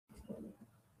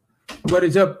What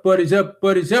is up? What is up?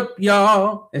 What is up,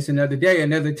 y'all? It's another day,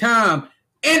 another time,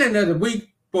 and another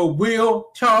week for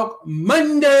Real Talk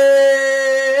Monday.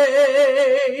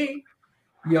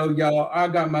 Yo, y'all, I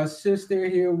got my sister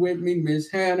here with me,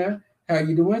 Miss Hannah. How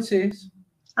you doing, sis?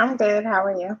 I'm good. How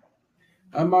are you?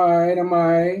 I'm all right. I'm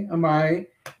all right.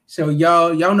 So,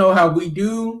 y'all know how we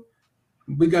do.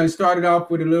 We're going to start it off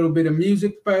with a little bit of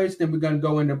music first, then we're going to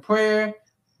go into prayer.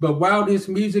 But while this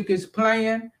music is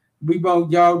playing, we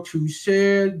want y'all to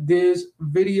share this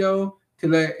video to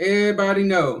let everybody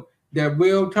know that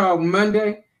Real Talk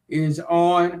Monday is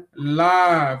on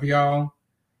live, y'all.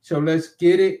 So let's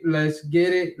get it. Let's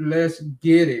get it. Let's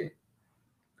get it.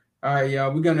 All right,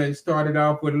 y'all. We're going to start it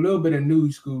off with a little bit of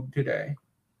news scoop today.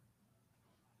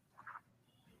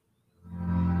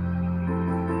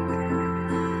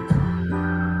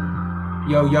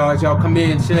 Yo, y'all, as y'all come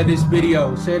in, share this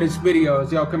video. Share this video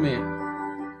as y'all come in.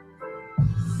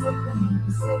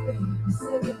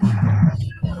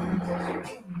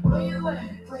 Where you at?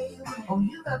 Oh,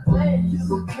 you got plans.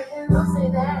 You can don't say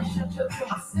that. Shut your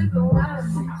trap. Sipping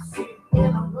wine.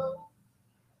 In a room.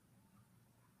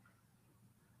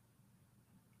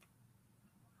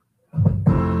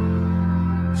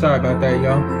 Sorry about that,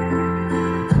 y'all.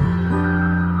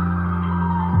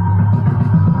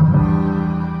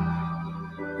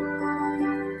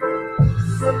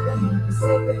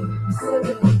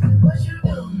 What you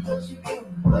do?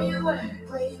 Where you at?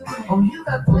 Oh, you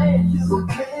got plans. You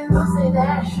can don't say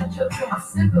that. Shut your trap. I'm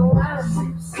sipping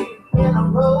wine. In a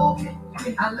robe.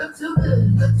 I look too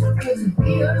good to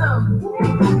be alone.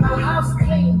 My house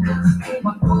clean,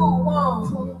 my pool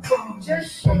warm.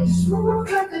 Just shake smooth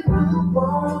like a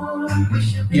newborn.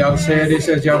 Y'all share this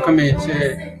as y'all come in.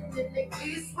 Share it.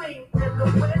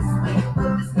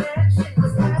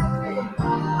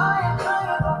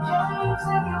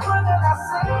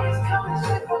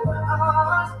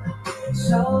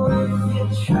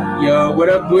 Yo, what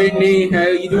up, Whitney? How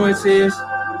you doing, sis?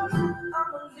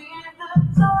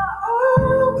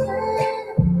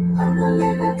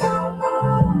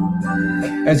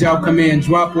 As y'all come in,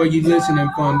 drop where you listening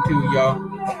from too, y'all.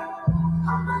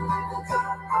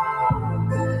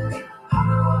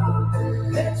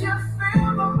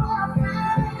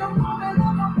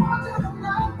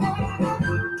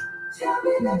 Tell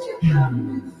me that you're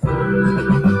coming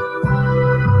through.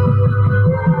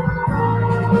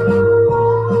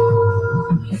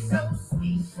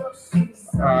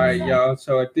 All right, y'all.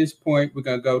 So at this point, we're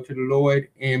going to go to the Lord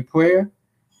in prayer,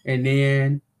 and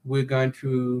then we're going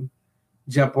to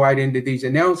jump right into these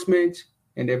announcements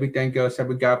and everything else that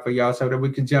we got for y'all so that we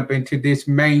can jump into this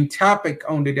main topic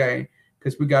on today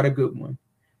because we got a good one.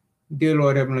 Dear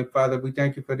Lord, Heavenly Father, we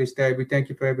thank you for this day. We thank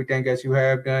you for everything that you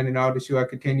have done and all that you are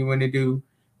continuing to do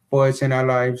for us in our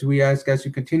lives. We ask as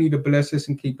you continue to bless us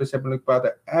and keep us, Heavenly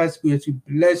Father. Ask you as you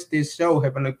bless this show,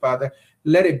 Heavenly Father.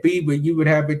 Let it be what you would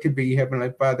have it to be,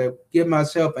 Heavenly Father. Give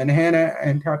myself and Hannah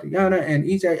and Tatiana and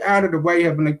EJ out of the way,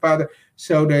 Heavenly Father,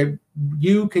 so that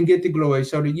you can get the glory,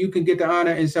 so that you can get the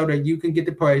honor, and so that you can get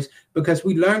the praise. Because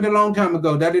we learned a long time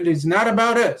ago that it is not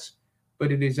about us,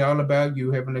 but it is all about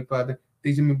you, Heavenly Father.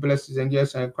 These are my blessings, and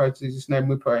yes, in Christ Jesus' name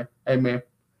we pray. Amen.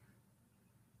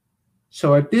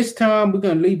 So at this time, we're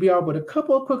going to leave y'all with a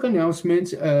couple of quick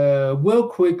announcements. Real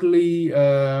quickly,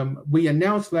 we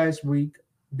announced last week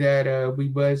that we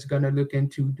was going to look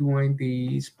into doing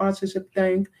the sponsorship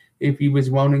thing. If you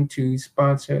was wanting to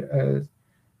sponsor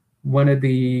one of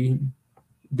the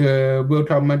Real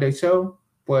Talk Monday show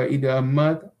for either a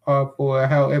month or for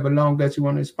however long that you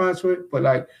want to sponsor it, for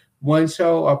like one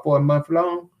show or for a month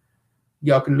long,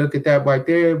 y'all can look at that right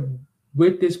there.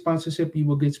 With this sponsorship, you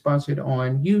will get sponsored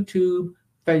on YouTube,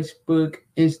 Facebook,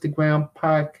 Instagram,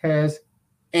 podcast,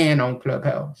 and on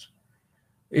Clubhouse.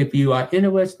 If you are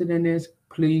interested in this,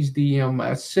 please DM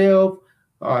myself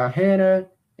or Hannah,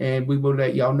 and we will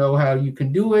let y'all know how you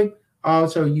can do it.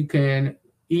 Also, you can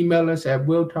email us at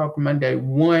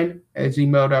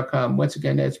realtalkmonday1@gmail.com. Once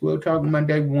again, that's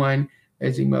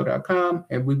realtalkmonday1@gmail.com,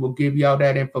 and we will give y'all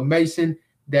that information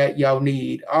that y'all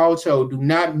need. Also, do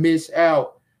not miss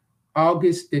out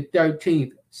August the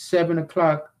 13th, 7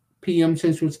 o'clock p.m.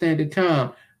 Central Standard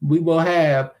Time. We will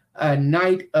have a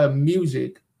night of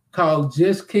music called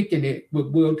Just Kicking It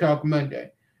with Real Talk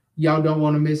Monday. Y'all don't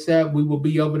want to miss that. We will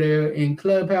be over there in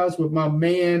Clubhouse with my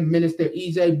man, Minister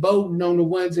EJ Bowden, on the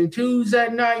ones and twos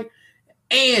that night.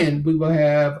 And we will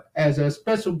have as a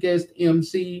special guest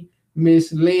MC,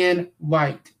 Miss Lynn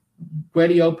White,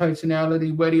 radio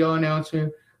personality, radio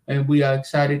announcer. And we are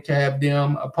excited to have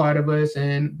them a part of us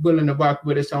and willing to rock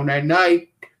with us on that night.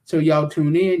 So y'all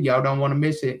tune in. Y'all don't want to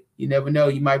miss it. You never know.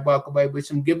 You might walk away with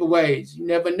some giveaways. You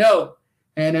never know.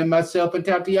 And then myself and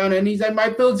Tatiana and these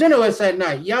might feel generous at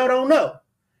night. Y'all don't know.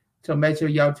 So make sure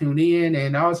y'all tune in.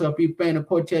 And also, if you're fan of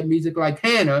quartet music like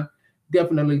Hannah,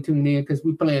 definitely tune in because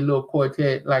we playing a little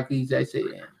quartet like EJ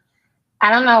said. I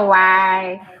don't know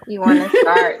why you want to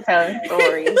start telling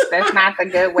stories. That's not the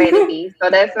good way to be. So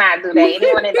let's not do that.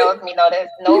 Anyone that knows me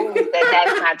knows that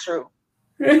that's not true.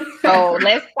 So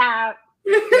let's stop.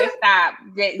 Let's stop.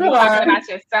 You're talking about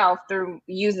yourself through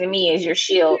using me as your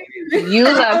shield. You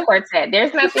love quartet.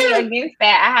 There's nothing against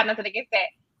that. I have nothing against that.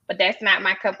 But that's not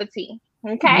my cup of tea.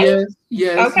 Okay?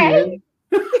 Yes. Okay?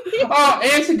 Yes. Oh,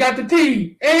 and she got the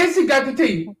tea.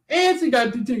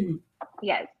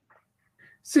 Yes.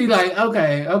 See, like,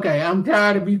 okay, I'm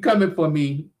tired of you coming for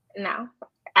me. No,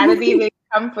 I didn't even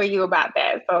come for you about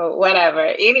that. So whatever.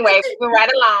 Anyway, moving right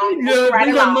along.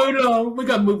 We're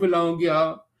gonna move along,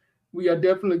 y'all. We are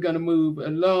definitely gonna move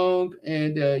along,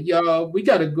 and y'all, we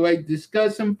got a great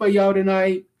discussion for y'all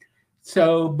tonight.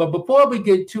 So, but before we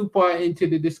get too far into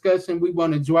the discussion, we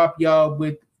want to drop y'all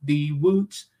with the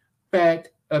Roots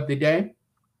fact of the day,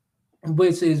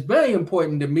 which is very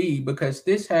important to me because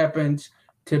this happens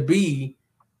to be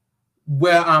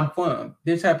where I'm from.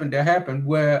 This happened to happen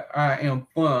where I am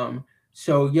from.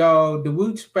 So, y'all, the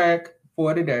Roots fact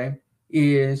for today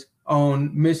is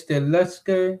on Mr.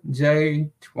 Lusker J.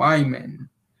 Twyman.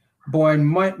 Born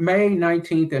May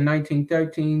 19th of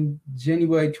 1913,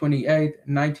 January 28th,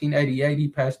 1988, he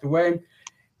passed away,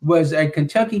 was a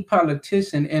Kentucky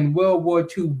politician and World War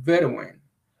II veteran.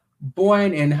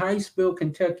 Born in Hyattsville,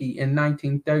 Kentucky in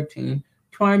 1913,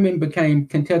 Twyman became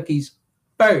Kentucky's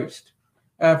first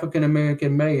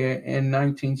African-American mayor in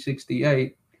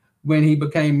 1968 when he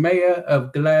became mayor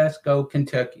of Glasgow,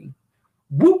 Kentucky.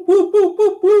 Whoop, whoop, whoop,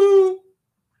 whoop, whoop.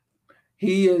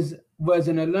 He was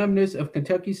an alumnus of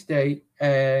Kentucky State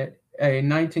at a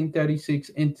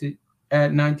 1936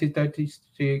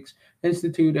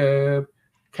 Institute of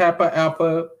Kappa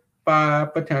Alpha Phi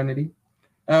Fraternity,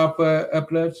 Alpha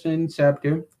Upsilon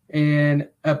Chapter, and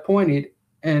appointed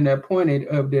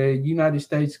of the United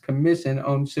States Commission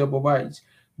on Civil Rights.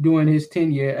 During his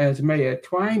tenure as mayor,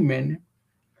 Twyman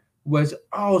was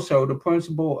also the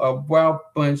principal of Ralph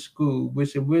Bunche School,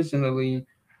 which originally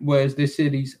was the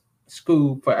city's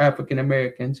school for African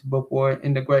Americans before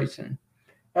integration.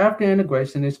 After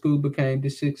integration, the school became the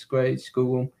sixth grade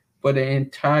school for the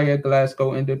entire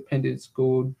Glasgow Independent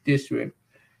School District.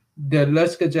 The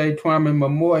Lusker J. Twyman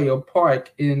Memorial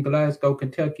Park in Glasgow,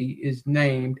 Kentucky is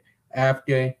named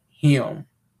after him.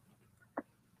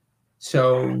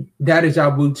 So that is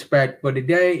our Roots fact for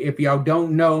today. If y'all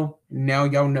don't know, now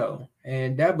y'all know.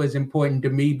 And that was important to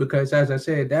me because, as I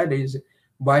said, that is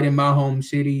right in my home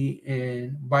city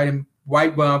and right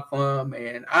where I'm from.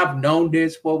 And I've known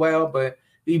this for a while, but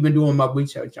even doing my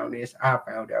research on this, I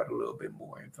found out a little bit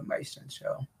more information.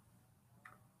 So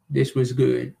this was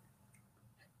good.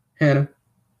 Hannah?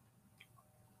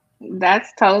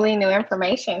 That's totally new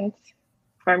information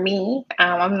for me.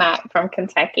 I'm not from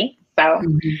Kentucky. So,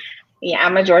 yeah,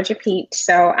 I'm a Georgia peach.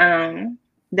 So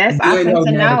that's awesome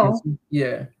to know.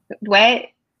 Yeah. What?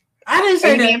 I didn't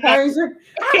say that.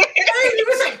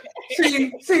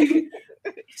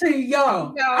 See,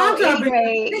 y'all. No,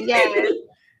 anyway, yes.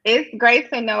 It's great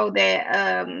to know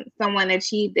that someone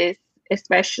achieved this,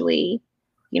 especially,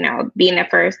 being the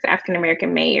first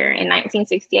African-American mayor in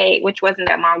 1968, which wasn't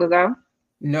that long ago.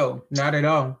 No, not at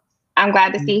all. I'm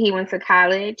glad to see he went to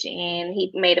college and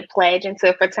he made a pledge into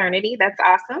a fraternity. That's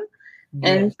awesome. Yes.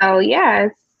 And so, yeah,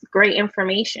 it's great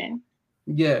information.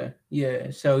 Yeah.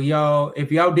 So y'all,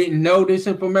 if y'all didn't know this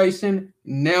information,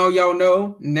 now y'all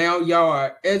know. Now y'all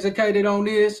are educated on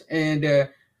this. And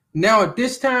now at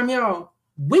this time, y'all,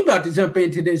 we about to jump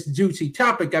into this juicy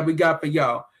topic that we got for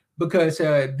y'all. Because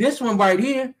this one right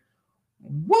here,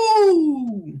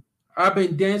 woo! I've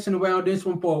been dancing around this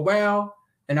one for a while.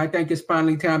 And I think it's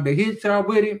finally time to hit y'all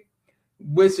with it.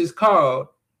 Which is called,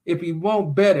 If You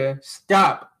Want Better,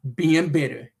 Stop Being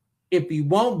Bitter. If you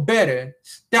want better,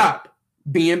 stop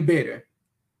being bitter.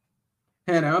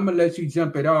 Hannah, I'm going to let you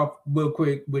jump it off real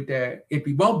quick with that. If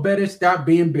you want better, stop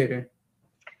being bitter.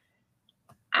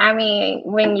 I mean,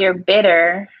 when you're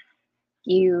bitter,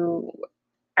 you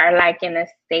are like in a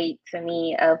state, to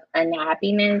me, of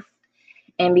unhappiness.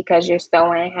 And because you're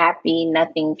so unhappy,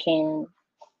 nothing can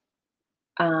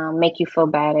make you feel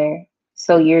better.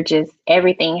 So you're just,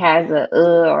 everything has a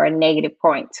or a negative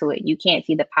point to it. You can't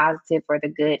see the positive or the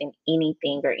good in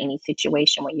anything or any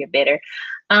situation when you're bitter.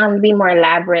 Be more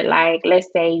elaborate. Like,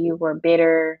 let's say you were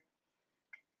bitter.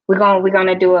 We're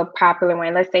gonna do a popular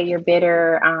one. Let's say you're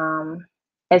bitter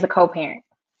as a co-parent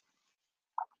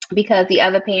because the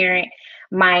other parent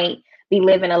might be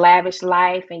living a lavish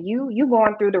life, and you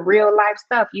going through the real life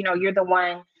stuff. You're the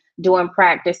one doing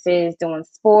practices, doing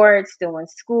sports, doing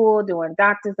school, doing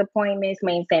doctor's appointments,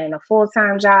 maintaining a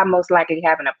full-time job, most likely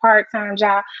having a part-time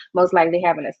job, most likely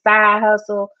having a side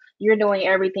hustle. You're doing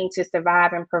everything to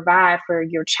survive and provide for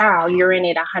your child. You're in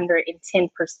it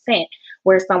 110%,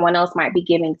 where someone else might be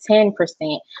giving 10%.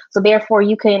 So therefore,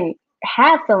 you can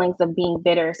have feelings of being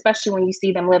bitter, especially when you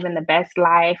see them living the best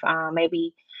life,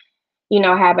 maybe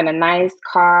having a nice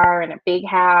car and a big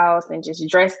house and just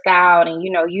dressed out, and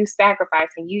you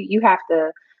sacrificing. You have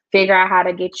to figure out how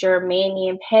to get your mani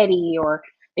and pedi, or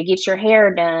to get your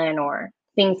hair done, or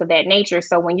things of that nature.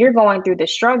 So when you're going through the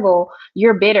struggle,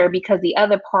 you're bitter because the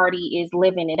other party is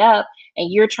living it up,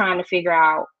 and you're trying to figure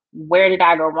out, where did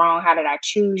I go wrong? How did I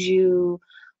choose you?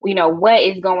 What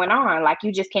is going on? Like,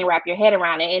 you just can't wrap your head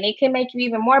around it. And it can make you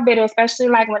even more bitter, especially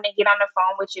like when they get on the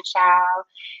phone with your child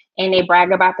and they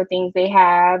brag about the things they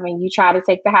have, and you try to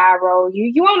take the high road.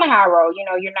 You on the high road,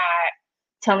 you're not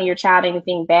telling your child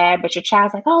anything bad, but your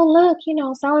child's like, oh, look,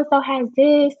 so-and-so has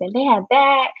this and they have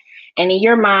that. And in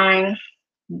your mind,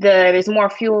 there's more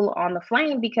fuel on the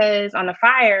flame, because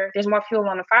there's more fuel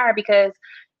on the fire, because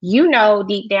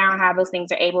deep down how those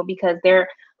things are able, because they're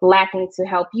lacking to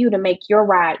help you to make your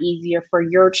ride easier for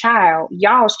your child,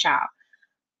 y'all's child.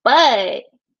 But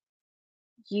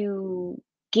you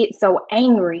get so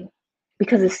angry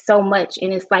because it's so much,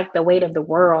 and it's like the weight of the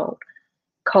world.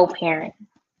 Co-parent,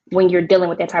 when you're dealing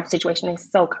with that type of situation, is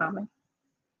so common.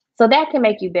 So that can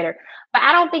make you bitter. But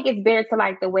I don't think it's bitter to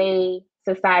like the way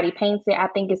society paints it. I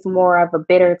think it's more of a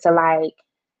bitter to like,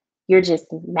 you're just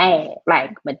mad,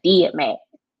 like Madea mad,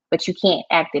 but you can't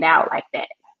act it out like that.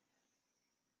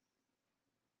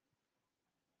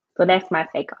 So that's my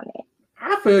take on it.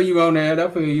 I feel you on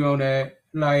that.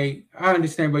 Like, I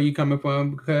understand where you're coming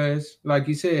from, because, like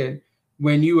you said,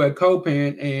 when you a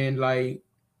co-parent and like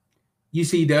you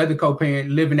see the other co-parent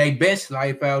living their best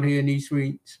life out here in these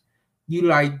streets, you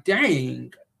like,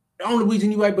 dang, the only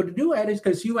reason you able to do that is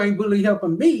because you ain't really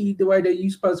helping me the way that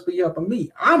you supposed to be helping me.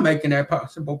 I'm making that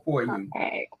possible for you.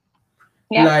 Okay.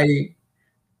 Yeah. Like,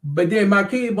 but then my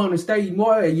kid want to stay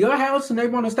more at your house and they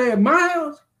want to stay at my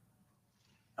house.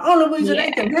 The only reason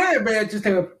they can have that just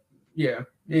have, yeah.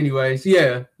 Anyways,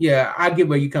 yeah, I get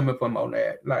where you're coming from on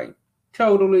that. Like,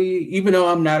 totally, even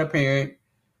though I'm not a parent,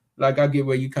 like, I get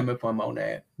where you're coming from on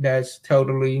that. That's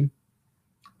totally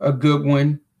a good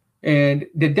one. And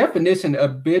the definition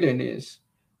of bitterness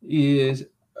is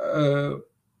a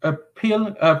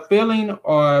feeling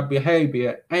or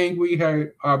behavior, angry,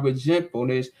 hurt, or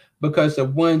resentfulness because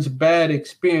of one's bad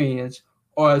experience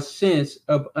or a sense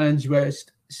of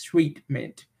unjust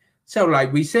treatment. So,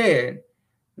 like we said,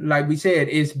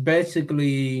 it's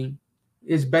basically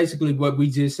what we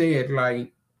just said.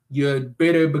 Like, you're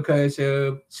bitter because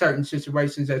of certain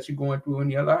situations that you're going through in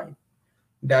your life.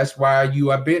 That's why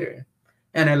you are bitter.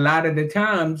 And a lot of the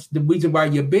times, the reason why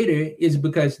you're bitter is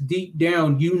because deep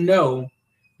down,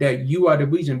 that you are the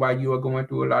reason why you are going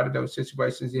through a lot of those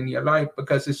situations in your life,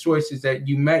 because the choices that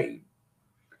you made.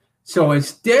 So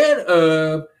instead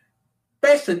of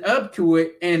fessing up to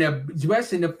it and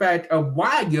addressing the fact of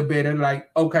why you're bitter, like,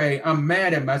 okay, I'm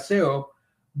mad at myself,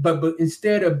 but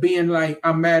instead of being like,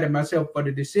 I'm mad at myself for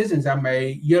the decisions I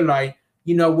made, you're like,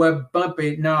 you know what, bump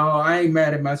it. No, I ain't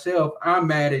mad at myself. I'm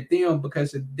mad at them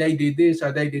because they did this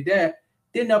or they did that.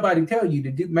 Didn't nobody tell you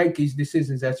to make these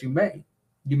decisions that you made.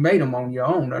 You made them on your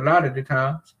own a lot of the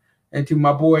times. And to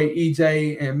my boy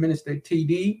EJ and Minister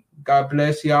TD, God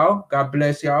bless y'all. God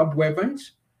bless y'all, brethren.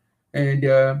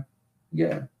 And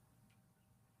yeah.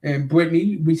 And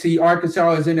Brittany, we see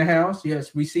Arkansas is in the house.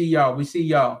 Yes, we see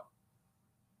y'all.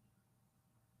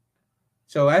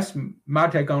 So that's my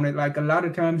take on it. Like, a lot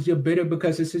of times you're bitter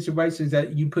because of situations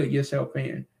that you put yourself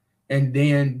in. And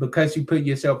then because you put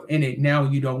yourself in it, now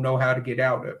you don't know how to get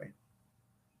out of it.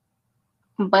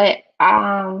 But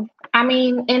I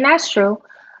mean, and that's true.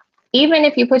 Even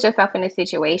if you put yourself in a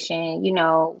situation,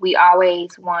 we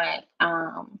always want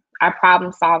our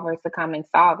problem solvers to come and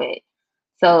solve it.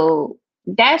 So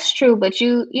that's true. But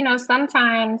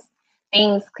sometimes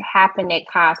things happen that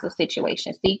cause the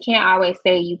situation. So you can't always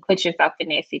say you put yourself in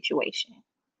that situation,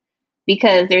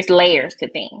 because there's layers to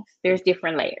things. There's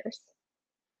different layers.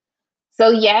 So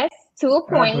yes, to a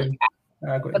point,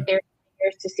 I agree. but there's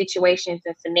layers to situations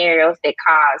and scenarios that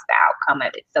cause the outcome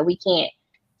of it. So we can't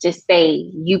just say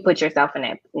you put yourself in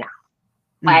that. No.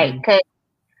 Like, cause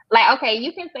like, okay,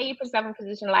 you can say you put yourself in a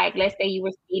position, like, let's say you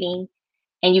were speeding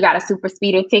and you got a super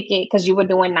speeder ticket because you were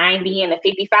doing 90 and a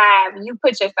 55. You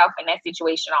put yourself in that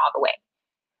situation all the way.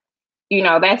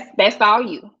 That's all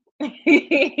you.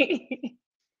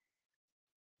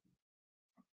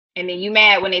 And then you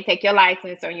mad when they take your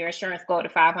license or your insurance go to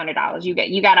 $500.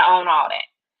 You got to own all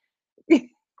that.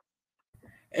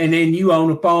 And then you on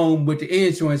the phone with the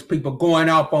insurance people going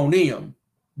off on them.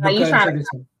 Are you trying to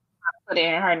put it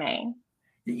in her name?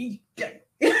 That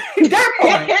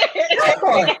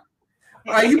part.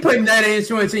 Are you putting that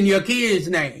insurance in your kid's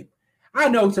name? I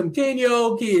know some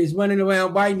 10-year-old kids running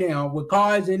around right now with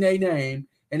cars in their name,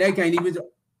 and they can't even.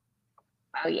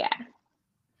 Oh yeah.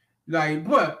 Like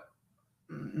what?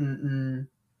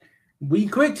 We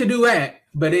quick to do that,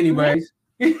 but anyways.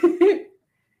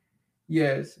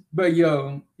 Yes, but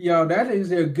yo, that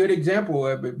is a good example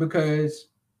of it, because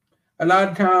a lot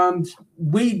of times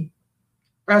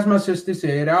as my sister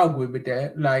said, I agree with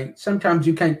that. Like sometimes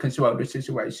you can't control the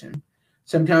situation.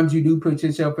 Sometimes you do put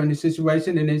yourself in the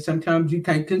situation, and then sometimes you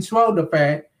can't control the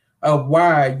fact of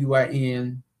why you are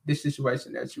in the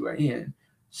situation that you are in.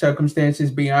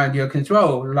 Circumstances beyond your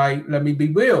control. Like, let me be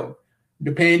real.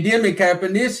 The pandemic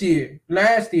happened last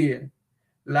year.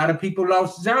 A lot of people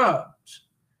lost jobs.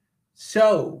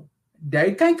 So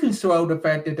they can't control the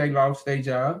fact that they lost their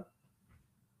job.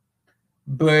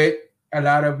 But a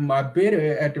lot of them are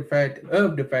bitter at the fact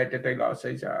that they lost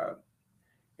their job.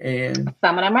 And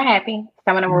some of them are happy.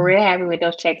 Some of them were real happy with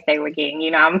those checks they were getting. You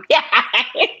know,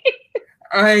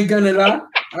 I ain't gonna lie.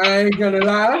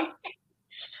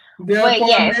 But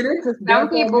yes, some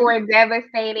people were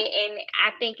devastated, and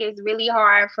I think it's really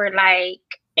hard for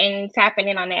and tapping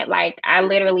in on that. Like, I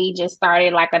literally just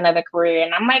started like another career,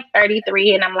 and I'm like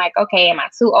 33, and I'm like, okay, am I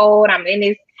too old? I'm in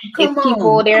this.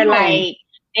 People, they're like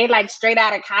straight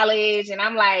out of college, and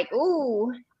I'm like,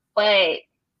 ooh. But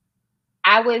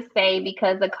I would say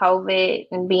because of COVID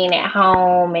and being at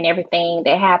home and everything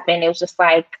that happened, it was just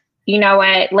like, you know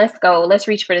what? Let's go. Let's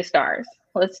reach for the stars.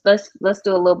 Let's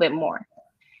do a little bit more.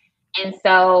 And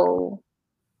so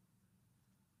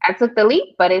I took the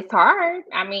leap, but it's hard.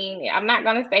 I mean, I'm not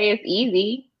going to say it's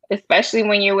easy, especially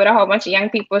when you're with a whole bunch of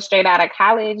young people straight out of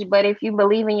college. But if you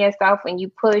believe in yourself and you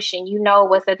push and you know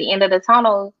what's at the end of the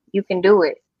tunnel, you can do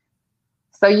it.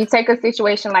 So you take a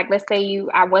situation like, let's say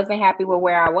I wasn't happy with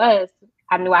where I was.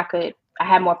 I knew I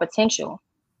had more potential.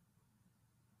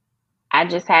 I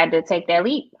just had to take that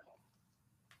leap.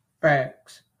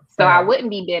 Facts. So I wouldn't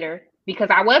be bitter because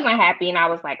I wasn't happy and I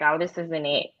was like, oh, this isn't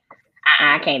it.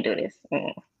 I can't do this.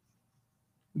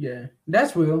 Yeah,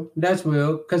 that's real.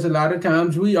 Because a lot of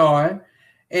times we are.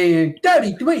 And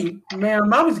 33,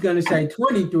 man, I was going to say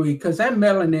 23 because that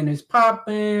melanin is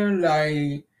popping.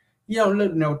 Like, you don't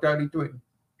look no 33.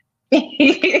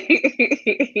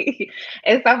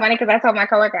 It's so funny because I told my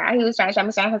coworker, he was trying to show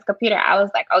me his computer. I was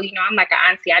like, oh, I'm like an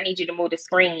auntie. I need you to move the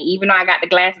screen. Even though I got the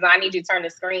glasses on, I need you to turn the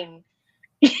screen.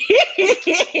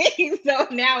 So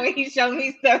now when he showed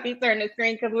me stuff, he turned the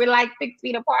screen because we're like 6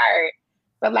 feet apart.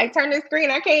 So I'm like, turn the screen.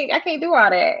 I can't do all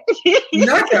that.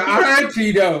 Not your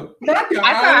auntie though. Not your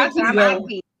auntie. I'm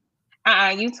auntie.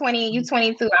 You 20, you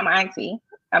 22. I'm auntie.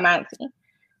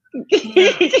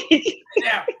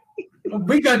 Yeah.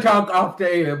 We're going to talk off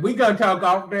the air. We're going to talk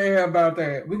off the air about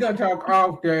that.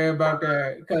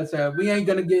 Because we ain't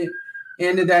going to get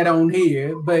into that on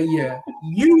here. But yeah,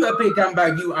 you up here talking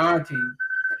about you auntie.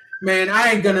 Man,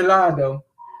 I ain't going to lie though.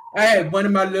 I had one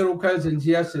of my little cousins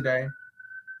yesterday.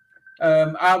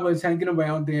 I was hanging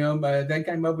around them. They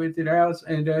came over to the house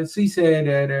and she said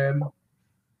that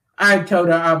I told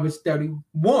her I was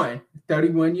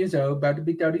 31 years old, about to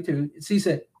be 32. She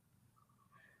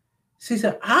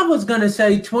said, I was going to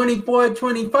say 24,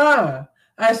 25.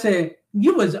 I said,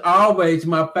 you was always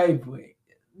my favorite.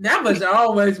 That was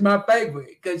always my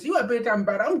favorite. Because you have been talking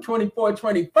about, I'm 24,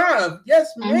 25.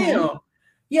 Yes, ma'am. Mm-hmm.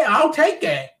 Yeah, I'll take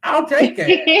that.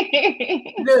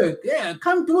 Look, yeah,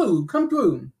 come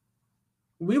through.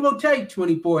 We will take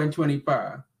 24 and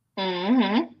 25.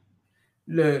 Mm-hmm.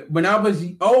 Look, when I was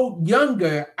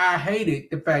younger, I hated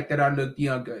the fact that I looked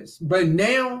younger. But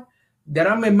now that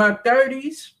I'm in my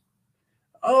 30s,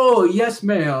 oh, yes,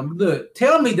 ma'am. Look,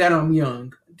 tell me that I'm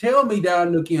young. Tell me that I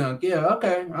look young. Yeah,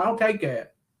 okay, I'll take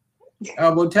that. I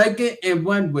will take it and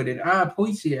run with it. I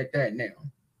appreciate that now.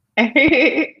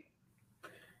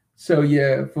 So,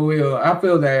 yeah, for real, I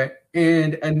feel that.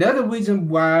 And another reason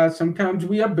why sometimes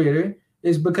we are bitter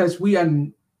is because we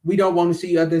don't want to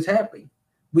see others happy.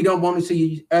 We don't want to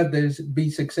see others be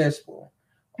successful.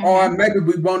 Mm-hmm. Or maybe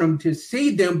we want them to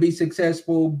see them be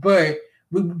successful, but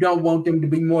we don't want them to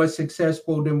be more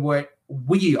successful than what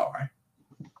we are.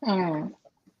 Mm.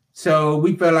 So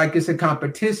we feel like it's a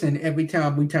competition every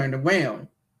time we turn around.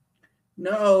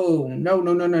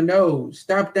 No.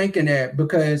 Stop thinking that,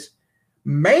 because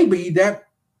maybe that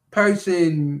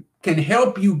person can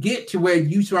help you get to where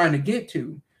you're trying to get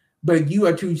to, but you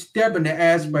are too stubborn to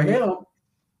ask for help.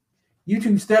 You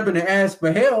too stubborn to ask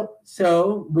for help.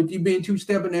 So with you being too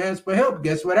stubborn to ask for help,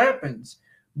 guess what happens?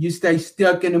 You stay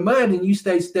stuck in the mud and you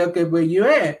stay stuck at where you're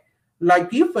at.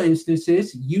 Like you, for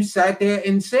instance, you sat there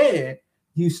and said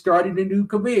you started a new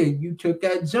career. You took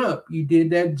that jump. You did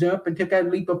that jump and took that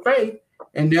leap of faith.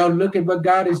 And now look at what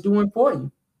God is doing for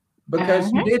you. Because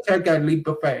you did take that leap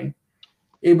of faith.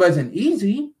 It wasn't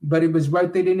easy, but it was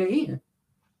worth it in the end.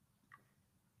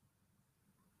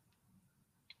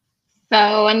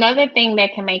 So another thing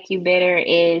that can make you bitter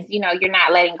is, you're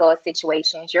not letting go of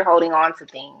situations. You're holding on to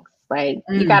things. Like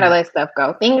you gotta let stuff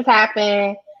go. Things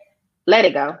happen. Let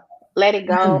it go. Let it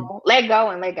go. Let go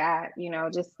and let God.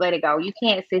 Just let it go. You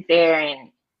can't sit there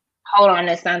and hold on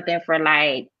to something for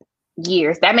like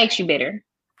years. That makes you bitter.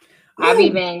 I've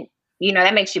even,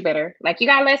 that makes you bitter. Like you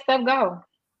gotta let stuff go.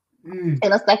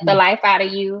 It'll suck the life out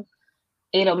of you.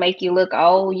 It'll make you look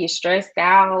old. You're stressed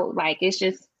out. Like it's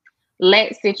just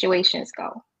let situations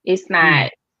go. It's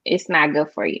not good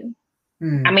for you.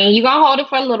 I mean, you're gonna hold it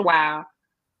for a little while.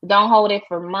 Don't hold it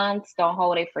for months. Don't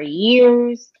hold it for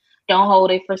years. Don't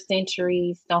hold it for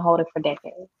centuries. Don't hold it for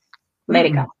decades. Let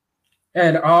it go.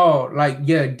 At all. Like,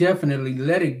 yeah, definitely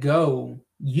let it go.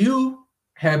 You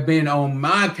have been on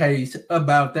my case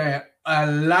about that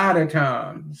a lot of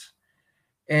times.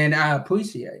 And I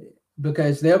appreciate it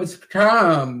because there was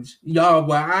times, y'all,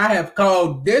 where I have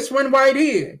called this one right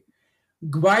here,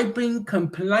 griping,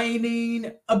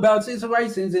 complaining about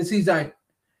situations. And she's like,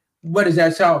 what is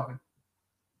that solving?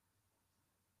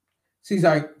 She's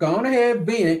like, go on ahead,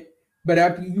 vent. But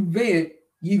after you vent,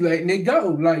 you letting it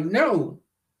go. Like, no,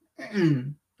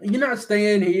 you're not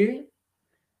staying here.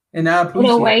 And I appreciate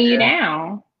it'll weigh you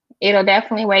down. It'll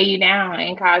definitely weigh you down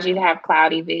and cause you to have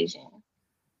cloudy vision.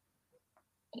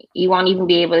 You won't even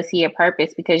be able to see your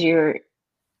purpose because you're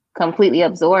completely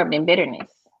absorbed in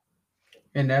bitterness.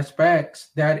 And that's facts.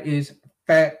 That is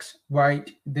facts right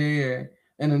there.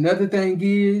 And another thing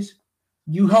is,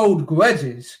 you hold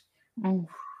grudges.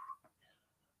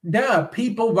 There are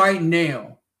people right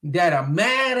now that are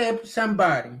mad at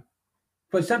somebody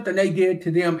for something they did to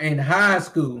them in high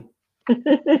school.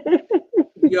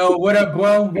 Yo, what up,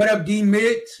 bro? What up, D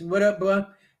Mitch? What up, bro?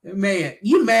 Man,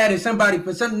 you mad at somebody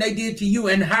for something they did to you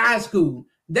in high school.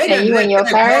 They and you in your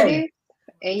 30s?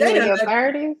 And you in your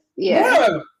 30s? Yeah.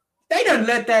 Bro, they done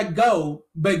let that go,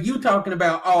 but you talking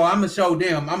about, oh, I'm going to show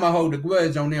them. I'm going to hold a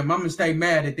grudge on them. I'm going to stay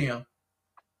mad at them.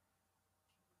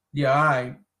 Yeah,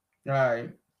 all right.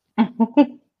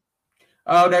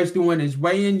 All that's doing is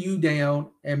weighing you down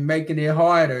and making it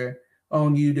harder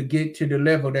on you to get to the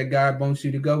level that God wants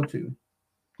you to go to.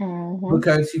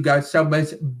 Because you got so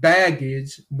much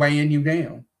baggage weighing you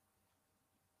down.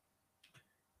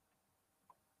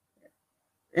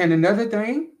 And another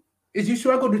thing is you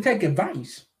struggle to take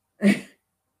advice.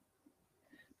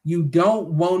 You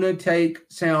don't want to take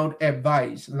sound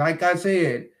advice. Like I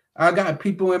said, I got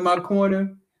people in my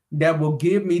corner that will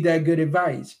give me that good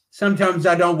advice. Sometimes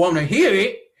I don't want to hear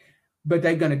it, but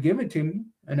they're going to give it to me,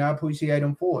 and I appreciate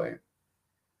them for it.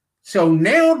 So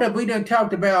now that we done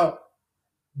talked about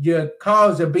your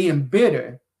cause of being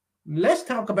bitter, let's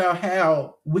talk about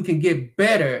how we can get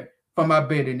better from our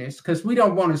bitterness, because we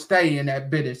don't want to stay in that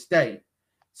bitter state.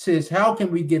 Sis, how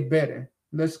can we get better?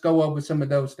 Let's go over some of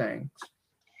those things.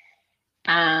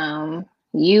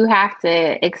 You have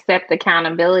to accept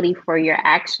accountability for your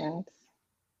actions.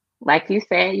 Like you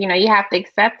said, you have to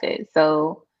accept it.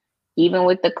 So even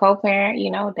with the co-parent,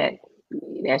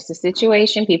 that's the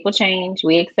situation. People change.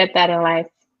 We accept that in life.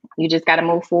 You just got to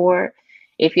move forward.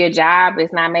 If your job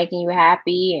is not making you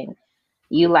happy and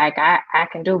you like, I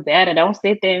can do better, don't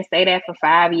sit there and say that for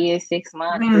 5 years, 6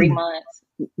 months, 3 months.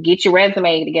 Get your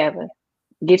resume together.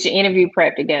 Get your interview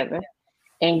prep together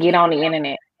and get on the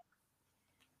internet.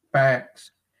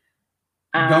 Facts.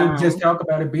 Don't just talk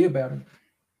about it, be about it.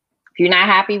 If you're not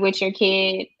happy with your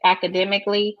kid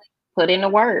academically, put in the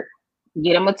work.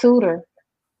 Get them a tutor.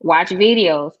 Watch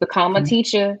videos. Become a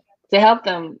teacher to help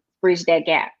them bridge that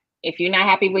gap. If you're not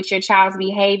happy with your child's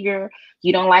behavior,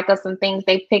 you don't like some things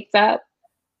they picked up,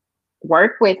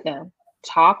 work with them.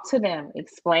 Talk to them.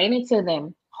 Explain it to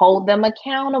them. Hold them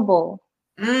accountable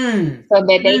so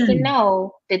that they can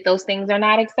know that those things are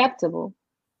not acceptable.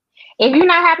 If you're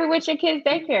not happy with your kids'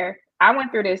 daycare, I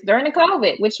went through this during the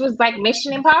COVID, which was like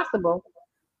Mission Impossible.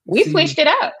 We switched it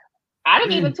up. I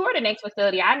didn't even tour the next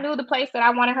facility. I knew the place that I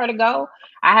wanted her to go.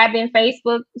 I had been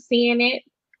Facebook seeing it,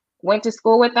 went to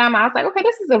school with them. I was like, okay,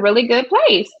 this is a really good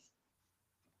place.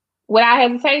 Without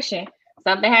hesitation.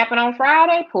 Something happened on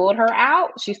Friday, pulled her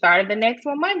out. She started the next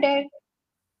one Monday.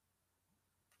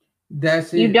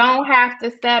 That's it. You don't have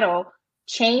to settle.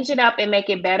 Change it up and make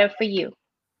it better for you.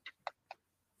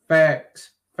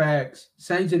 Facts. Facts.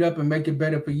 Change it up and make it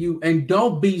better for you. And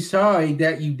don't be sorry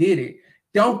that you did it.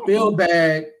 Don't feel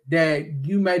bad that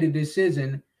you made a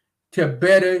decision to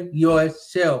better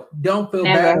yourself. Don't feel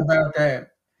bad Never. about that.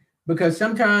 Because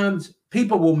sometimes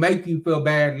people will make you feel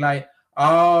bad, like,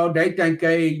 oh, they think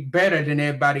they better than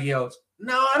everybody else.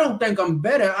 No, I don't think I'm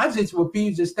better. I just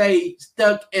refuse to stay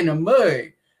stuck in the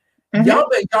mud. Mhm. Y'all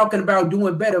been talking about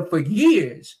doing better for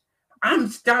years. I'm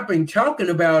stopping talking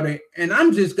about it and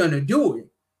I'm just going to do it.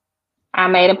 I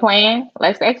made a plan.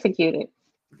 Let's execute it.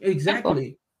 Simple.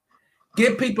 Exactly.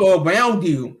 Get people around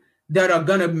you that are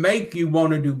going to make you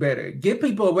want to do better. Get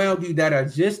people around you that are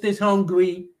just as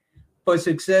hungry for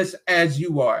success as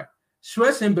you are.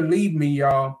 Trust and believe me,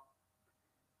 y'all.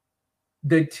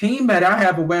 The team that I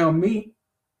have around me,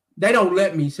 they don't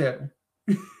let me settle.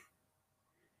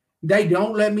 They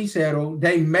don't let me settle.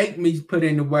 They make me put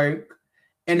in the work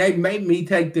and they make me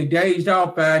take the days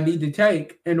off that I need to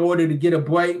take in order to get a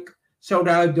break so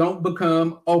that I don't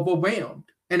become overwhelmed.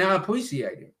 And I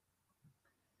appreciate it.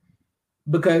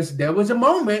 Because there was a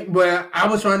moment where I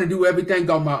was trying to do everything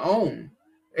on my own.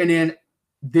 And then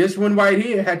this one right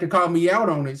here had to call me out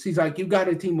on it. She's like, you got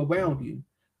a team around you.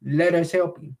 Let us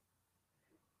help you.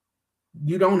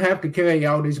 You don't have to carry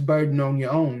all this burden on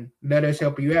your own. Let us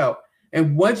help you out.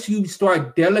 And once you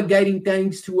start delegating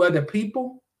things to other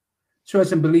people,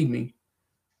 trust and believe me,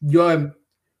 you're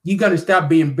gonna stop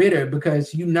being bitter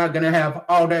because you're not gonna have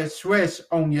all that stress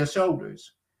on your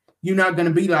shoulders. You're not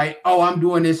gonna be like, oh, I'm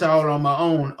doing this all on my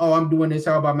own. Oh, I'm doing this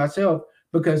all by myself.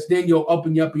 Because then you'll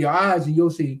open up your eyes and you'll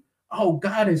see, oh,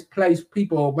 God has placed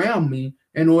people around me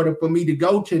in order for me to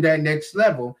go to that next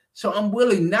level. So I'm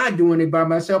really not doing it by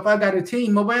myself. I got a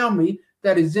team around me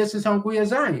that is just as hungry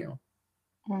as I am.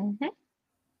 Mm-hmm.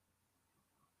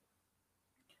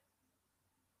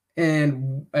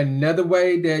 And another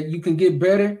way that you can get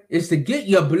better is to get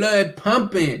your blood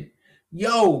pumping.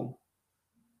 Yo,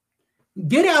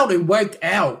 get out and work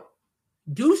out.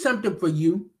 Do something for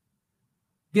you.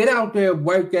 Get out there,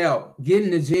 work out. Get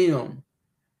in the gym.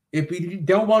 If you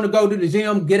don't want to go to the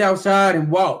gym, get outside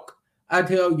and walk. I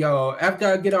tell y'all, after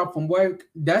I get off from work,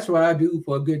 that's what I do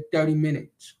for a good 30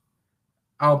 minutes.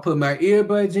 I'll put my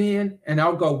earbuds in and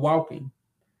I'll go walking.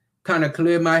 Kind of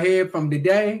clear my head from the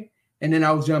day. And then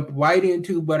I'll jump right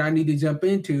into what I need to jump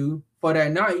into for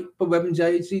that night for Reverend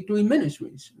JC3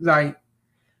 Ministries.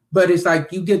 But it's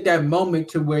like you get that moment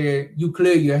to where you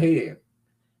clear your head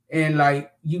and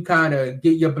like you kind of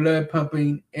get your blood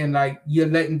pumping and like you're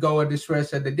letting go of the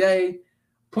stress of the day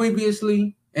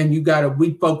previously and you got a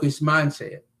refocused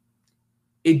mindset.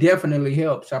 It definitely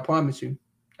helps. I promise you.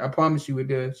 I promise you it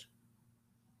does.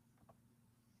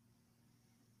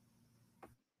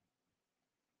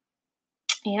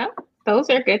 Yeah, those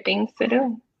are good things to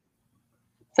do.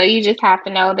 So you just have to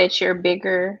know that you're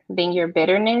bigger than your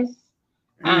bitterness.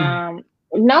 Mm,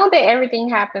 Know that everything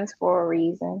happens for a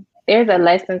reason. There's a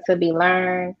lesson to be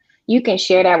learned. You can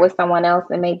share that with someone else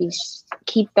and maybe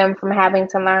keep them from having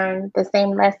to learn the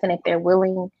same lesson if they're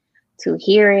willing to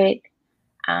hear it.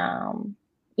 Um,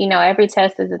 every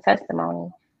test is a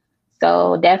testimony.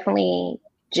 So definitely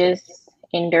just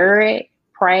endure it,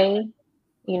 pray,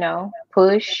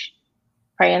 push,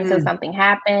 pray until mm. something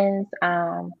happens.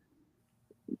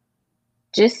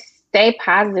 Just stay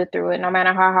positive through it, no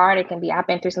matter how hard it can be. I've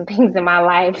been through some things in my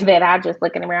life that I just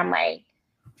look in the mirror, I'm like,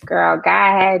 girl,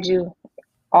 God had you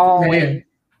always.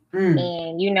 Man.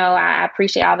 Mm. And, I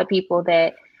appreciate all the people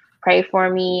that pray for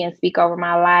me and speak over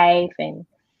my life. And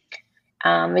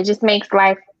it just makes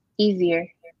life easier.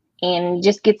 And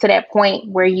just get to that point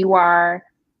where you are,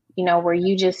 where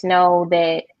you just know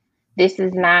that this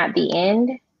is not the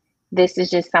end. This is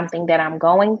just something that I'm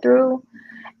going through.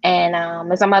 And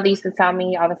as my mother used to tell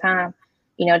me all the time,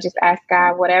 just ask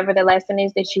God, whatever the lesson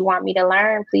is that you want me to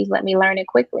learn, please let me learn it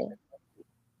quickly.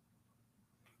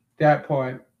 That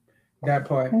part. That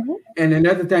part. Mm-hmm. And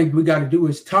another thing we got to do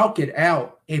is talk it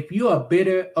out. If you are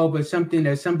bitter over something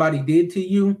that somebody did to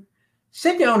you,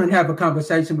 sit down and have a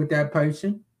conversation with that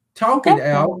person. Talk it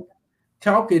out. Definitely.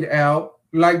 Talk it out.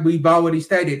 Like we've already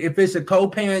stated, if it's a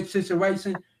co-parent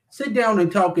situation, sit down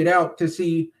and talk it out to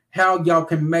see how y'all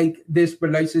can make this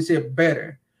relationship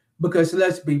better. Because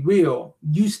let's be real,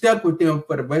 you stuck with them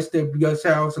for the rest of your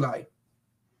child's life.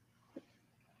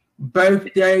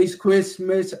 Birthdays,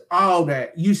 Christmas, all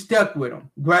that. You stuck with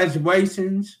them.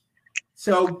 Graduations.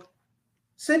 So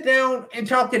sit down and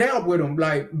talk it out with them.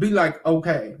 Like, be like,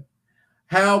 okay,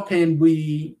 how can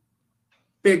we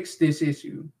fix this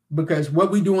issue? Because what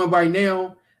we're doing right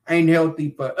now ain't healthy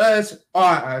for us or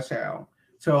our child.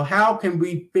 So how can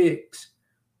we fix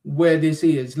where this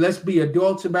is? Let's be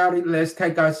adults about it. Let's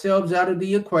take ourselves out of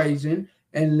the equation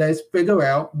and let's figure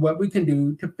out what we can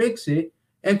do to fix it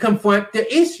and confront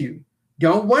the issue.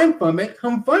 Don't run from it,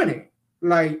 confront it.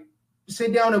 Like,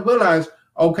 sit down and realize,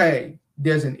 okay,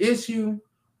 there's an issue.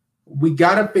 We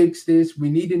got to fix this. We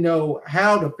need to know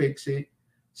how to fix it.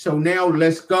 So now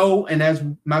let's go. And as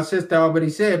my sister already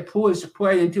said, push,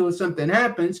 pray until something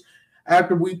happens.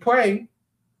 After we pray,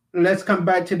 let's come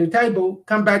back to the table,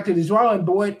 come back to the drawing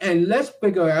board, and let's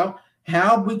figure out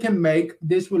how we can make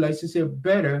this relationship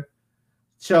better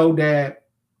so that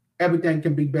everything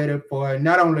can be better for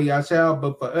not only ourselves,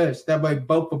 but for us. That way,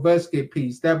 both of us get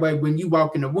peace. That way, when you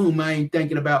walk in the room, I ain't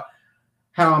thinking about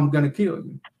how I'm going to kill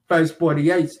you. First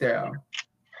 48 style.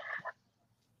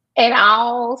 In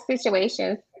all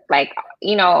situations, like,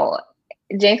 you know,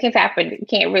 James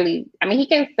can't really, I mean, he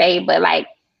can say, but like,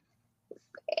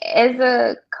 as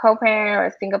a co-parent or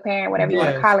a single parent, whatever you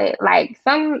want to call it, like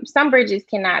some bridges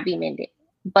cannot be mended.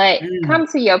 But come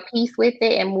to your peace with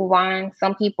it and move on.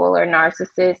 Some people are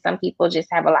narcissists. Some people just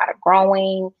have a lot of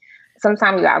growing.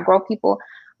 Sometimes you outgrow people.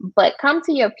 But come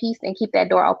to your peace and keep that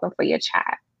door open for your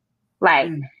child.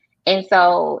 Like, and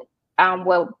so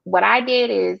what I did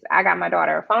is I got my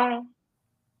daughter a phone.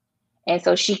 And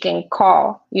so she can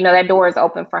call. You know, that door is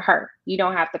open for her. You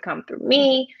don't have to come through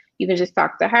me. You can just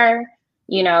talk to her.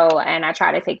 You know, and I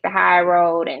try to take the high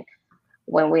road. And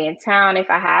when we're in town, if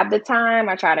I have the time,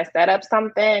 I try to set up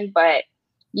something. But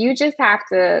you just have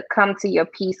to come to your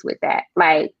peace with that.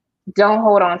 Like, don't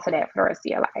hold on to that for the rest of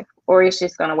your life, or it's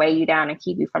just going to weigh you down and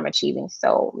keep you from achieving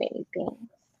so many things.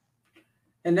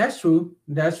 And that's true.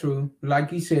 That's true.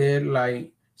 Like you said,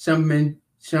 like some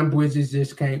bridges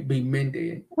just can't be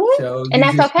mended. So and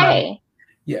that's okay.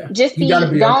 Just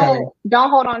don't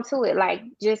hold on to it. Like,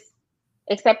 just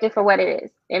accept it for what it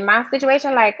is. In my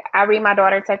situation, like, I read my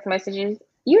daughter text messages.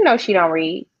 You know she don't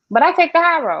read, but I take the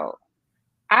high road.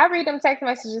 I read them text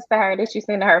messages to her that she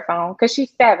sent to her phone because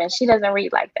she's 7. She doesn't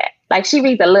read like that. Like, she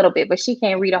reads a little bit, but she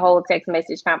can't read a whole text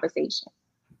message conversation.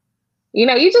 You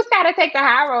know, you just got to take the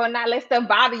high road and not let stuff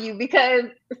bother you, because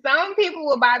some people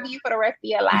will bother you for the rest of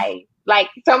your life. Like,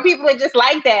 some people are just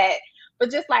like that,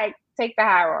 but just like take the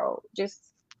high road. Just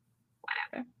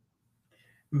whatever.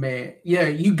 Man, yeah,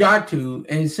 you got to.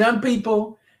 And some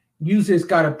people, you just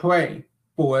got to pray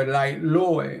for it. Like,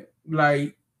 Lord,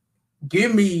 like,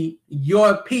 give me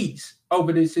your peace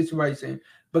over this situation.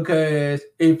 Because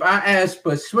if I ask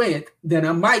for strength, then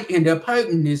I might end up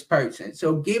hurting this person.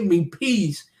 So give me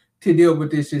peace to deal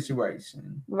with this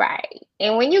situation. Right.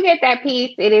 And when you get that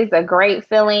peace, it is a great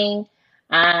feeling.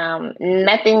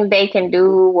 Nothing they can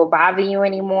do will bother you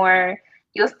anymore.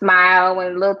 You'll smile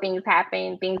when little things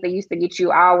happen, things that used to get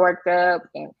you all worked up,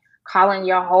 and calling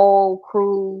your whole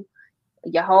crew,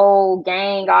 your whole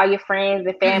gang, all your friends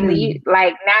and family.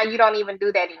 Like, now you don't even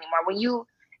do that anymore. When you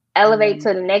elevate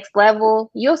to the next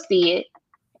level, you'll see it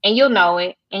and you'll know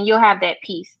it, and you'll have that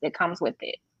peace that comes with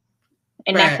it.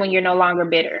 And that's when you're no longer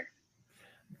bitter.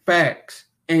 Facts.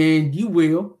 And you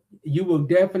will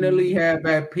definitely have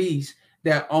that peace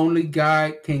that only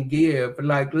God can give.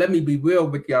 Like, let me be real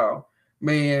with y'all.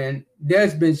 Man,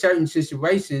 there's been certain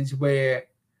situations where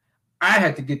I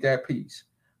had to get that peace.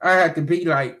 I had to be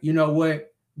like, you know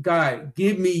what, God,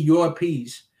 give me your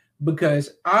peace, because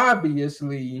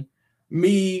obviously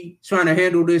me trying to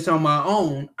handle this on my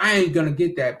own, I ain't going to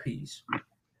get that peace.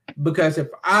 Because if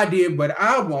I did what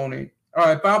I wanted,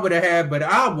 or if I would have had what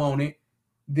I wanted,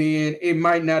 then it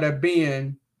might not have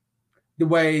been the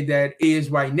way that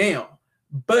is right now.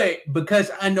 But because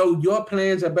I know your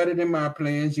plans are better than my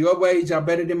plans, your ways are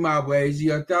better than my ways,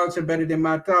 your thoughts are better than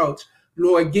my thoughts,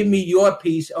 Lord, give me your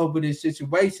peace over this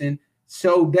situation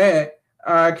so that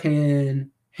I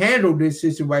can handle this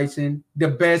situation the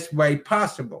best way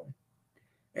possible.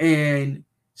 And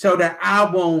so that I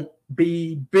won't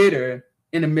be bitter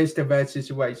in the midst of that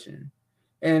situation.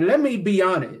 And let me be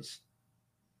honest.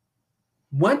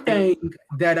 One thing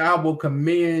that I will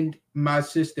commend my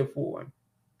sister for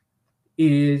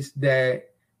is that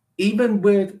even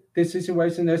with the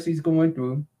situation that she's going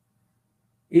through,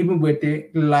 even with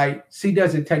it, like, she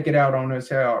doesn't take it out on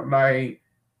herself. Like,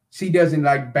 she doesn't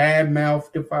like bad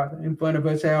mouth the father in front of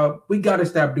herself. We got to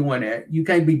stop doing that. You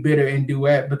can't be bitter and do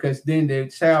that, because then the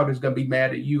child is going to be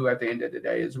mad at you at the end of the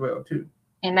day as well, too.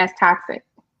 And that's toxic.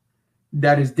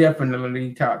 That is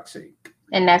definitely toxic.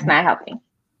 And that's not helping.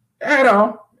 At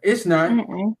all. It's not.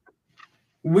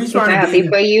 It's not healthy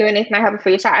for you, and it's not healthy for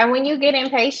your child. And when you get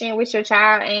impatient with your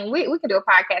child, and we could do a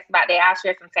podcast about that. I'll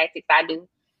share some tactics I do.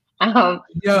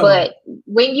 But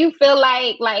when you feel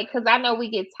like, because I know we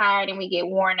get tired and we get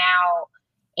worn out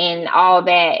and all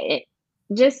that,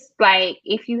 just like,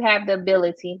 if you have the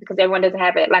ability, because everyone doesn't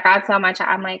have it. Like, I tell my child,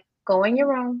 I'm like, go in your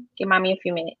room, give mommy a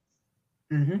few minutes.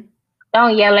 Mm-hmm.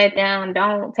 Don't yell at them.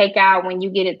 Don't take out when you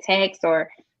get a text or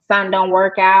something don't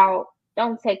work out.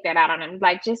 Don't take that out on them.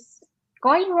 Like, just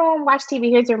go in your room, watch TV.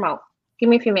 Here's your remote. Give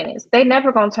me a few minutes. They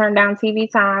never gonna turn down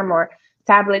TV time or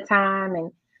tablet time,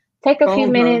 and take a few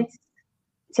Phone time. minutes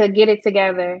to get it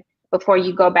together before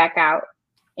you go back out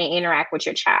and interact with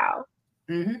your child.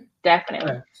 Mm-hmm.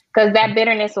 Definitely. Yeah. Because that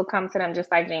bitterness will come to them,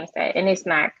 just like James said, and it's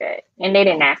not good. And they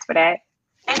didn't ask for that.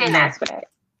 They didn't No, ask for that.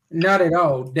 not at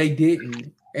all. They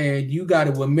didn't. And you got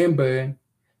to remember,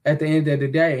 at the end of the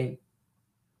day,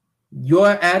 your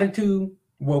attitude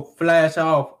will flash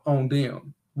off on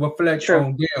them, reflect True.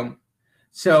 on them.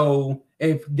 So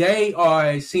if they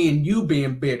are seeing you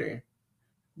being bitter,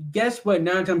 guess what?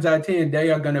 9 times out of 10, they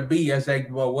are going to be as they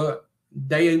grow up.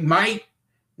 They might,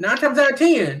 9 times out of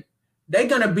 10, they're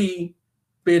going to be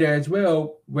bitter as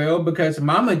well. Well, because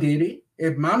mama did it.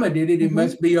 If mama did it, it Mm-hmm.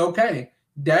 must be okay.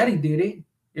 Daddy did it.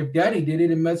 If daddy did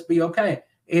it, it must be okay.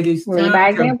 It is Lead time by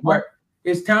to break. example.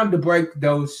 It's time to break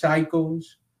those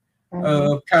cycles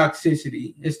Mm-hmm. of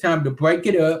toxicity. It's time to break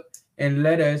it up and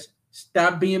let us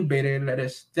stop being bitter. Let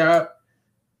us stop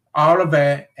all of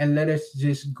that and let us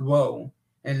just grow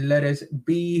and let us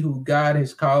be who God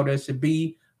has called us to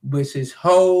be, which is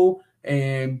whole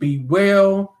and be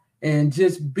well and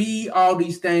just be all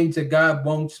these things that God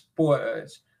wants for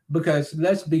us. Because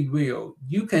let's be real,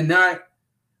 you cannot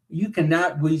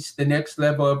reach the next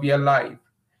level of your life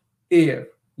if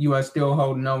you are still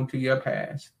holding on to your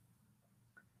past.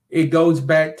 It goes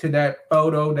back to that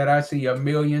photo that I see a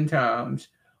million times.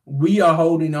 We are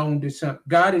holding on to something.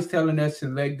 God is telling us to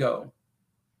let go.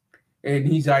 And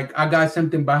he's like, I got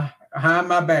something behind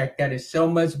my back that is so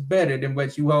much better than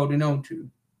what you holding on to.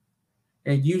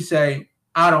 And you say,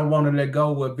 I don't want to let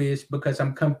go of this because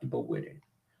I'm comfortable with it.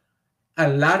 A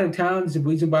lot of times the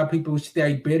reason why people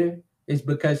stay bitter is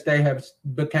because they have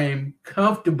became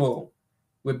comfortable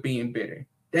with being bitter.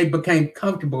 They became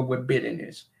comfortable with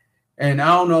bitterness. And I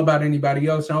don't know about anybody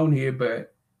else on here,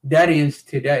 but that ends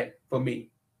today for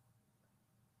me.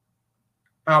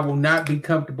 I will not be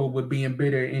comfortable with being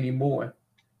bitter anymore.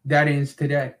 That ends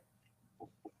today.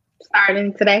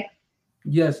 Starting today.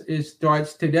 Yes, it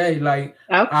starts today. Like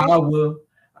I Okay. will,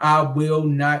 I will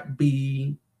not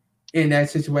be in that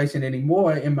situation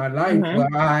anymore in my life Mm-hmm.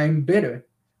 where I'm bitter.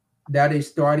 That is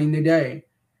starting today.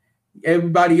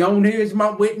 Everybody on here is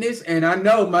my witness, and I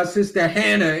know my sister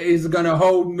Hannah is gonna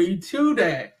hold me to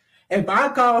that. If I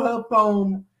call her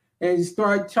phone and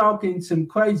start talking some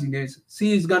craziness,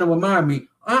 she is gonna remind me.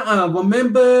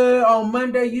 Remember on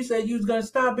Monday you said you was gonna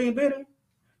stop being bitter?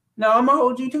 No, I'm gonna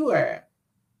hold you to that.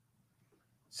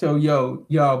 So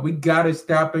y'all, we gotta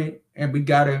stop it, and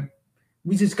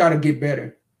we just gotta get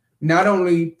better. Not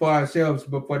only for ourselves,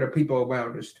 but for the people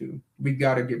around us too. We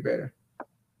gotta get better.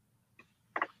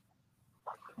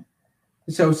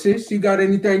 So, sis, you got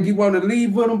anything you want to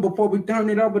leave with them before we turn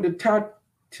it over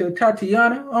to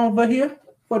Tatiana over here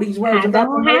for these words I of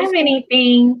don't have affirmation?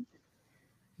 anything.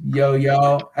 Yo,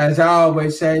 y'all, as I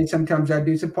always say, sometimes our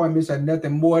disappointments are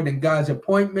nothing more than God's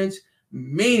appointments,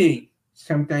 meaning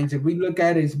some things that we look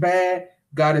at as bad,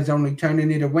 God is only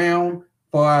turning it around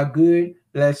for our good.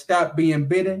 Let's stop being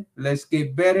bitter, let's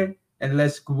get better, and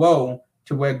let's grow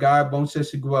to where God wants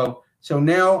us to grow. So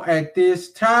now at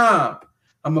this time,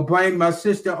 I'm going to bring my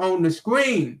sister on the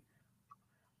screen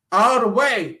all the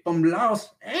way from Los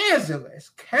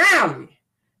Angeles, Cali,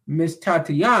 Miss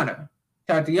Tatiana.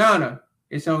 Tatiana,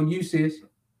 it's on you, sis.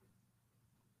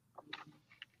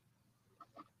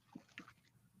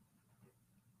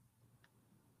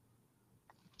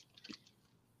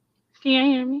 Can you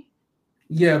hear me?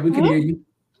 Yeah, we can hear Hmm? you.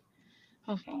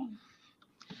 Okay.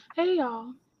 Hey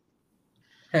y'all.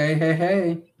 Hey, hey,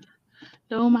 hey.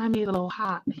 Don't mind me, it's a little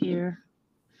hot here.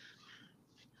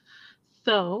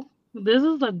 So this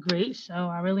is a great show.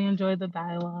 I really enjoyed the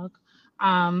dialogue.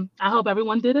 I hope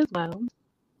everyone did as well.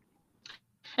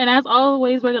 And as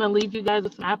always, we're gonna leave you guys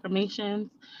with some affirmations.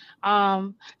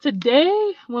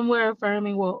 Today, when we're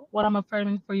affirming, well, what I'm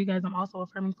affirming for you guys, I'm also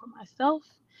affirming for myself.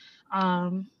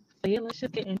 So yeah, let's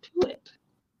just get into it.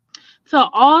 To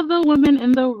all the women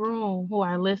in the room who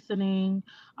are listening,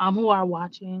 who are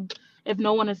watching, if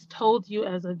no one has told you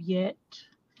as of yet,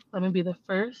 let me be the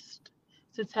first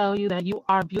to tell you that you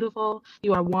are beautiful,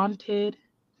 you are wanted,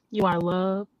 you are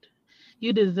loved,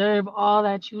 you deserve all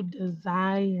that you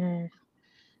desire.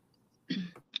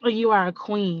 You are a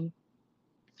queen.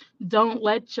 Don't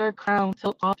let your crown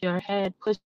tilt off your head.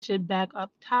 Push it back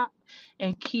up top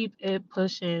and keep it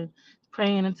pushing,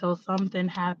 praying until something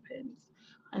happens.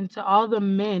 And to all the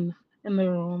men in the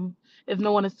room, if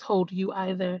no one has told you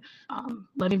either,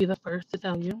 let me be the first to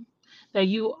tell you that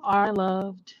you are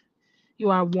loved, You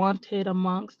are wanted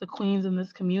amongst the queens in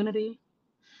this community.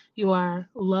 You are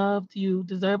loved. You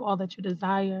deserve all that you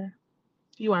desire.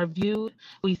 You are viewed.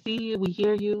 We see you. We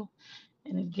hear you.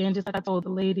 And again, just like I told the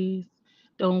ladies,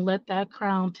 don't let that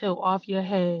crown tilt off your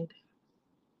head.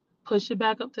 Push it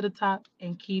back up to the top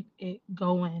and keep it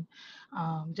going.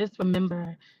 Just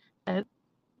remember that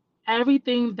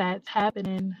everything that's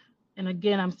happening, and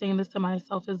again, I'm saying this to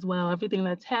myself as well, everything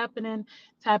that's happening,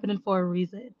 it's happening for a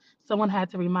reason. Someone had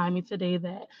to remind me today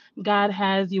that God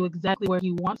has you exactly where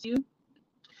He wants you.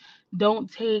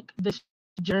 Don't take this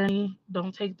journey,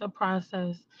 don't take the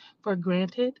process for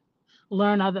granted.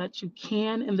 Learn all that you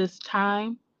can in this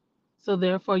time. So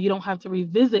therefore, you don't have to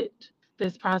revisit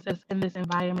this process in this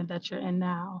environment that you're in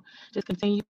now. Just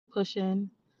continue pushing.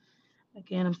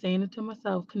 Again, I'm saying it to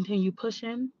myself, continue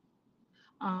pushing.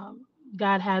 Um,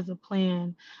 God has a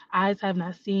plan. Eyes have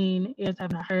not seen, ears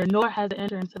have not heard, nor has it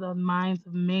entered into the minds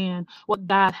of man what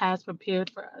God has prepared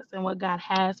for us and what God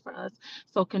has for us.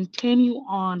 So continue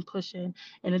on pushing.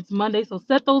 And it's Monday, so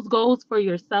set those goals for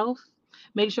yourself.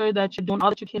 Make sure that you're doing all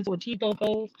that you can to achieve those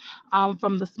goals,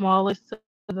 from the smallest to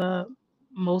the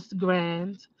most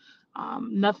grand.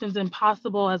 Nothing's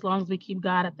impossible as long as we keep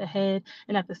God at the head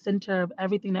and at the center of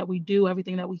everything that we do,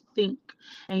 everything that we think.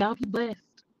 And y'all be blessed.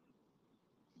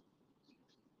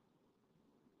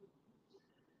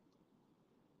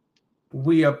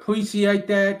 We appreciate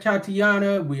that,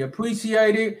 Tatiana. We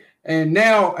appreciate it. And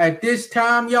now at this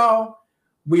time, y'all,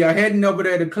 we are heading over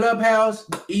to the clubhouse.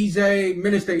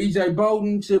 Minister EJ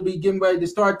Bolden should be getting ready to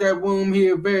start that room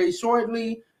here very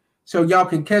shortly. So y'all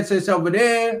can catch us over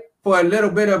there for a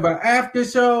little bit of an after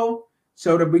show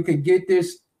so that we can get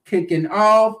this kicking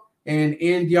off and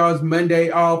end y'all's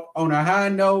Monday off on a high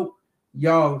note.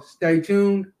 Y'all stay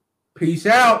tuned. Peace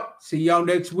out. See y'all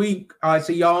next week.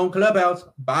 See y'all on Clubhouse.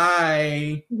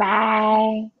 Bye.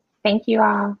 Bye. Thank you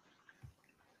all.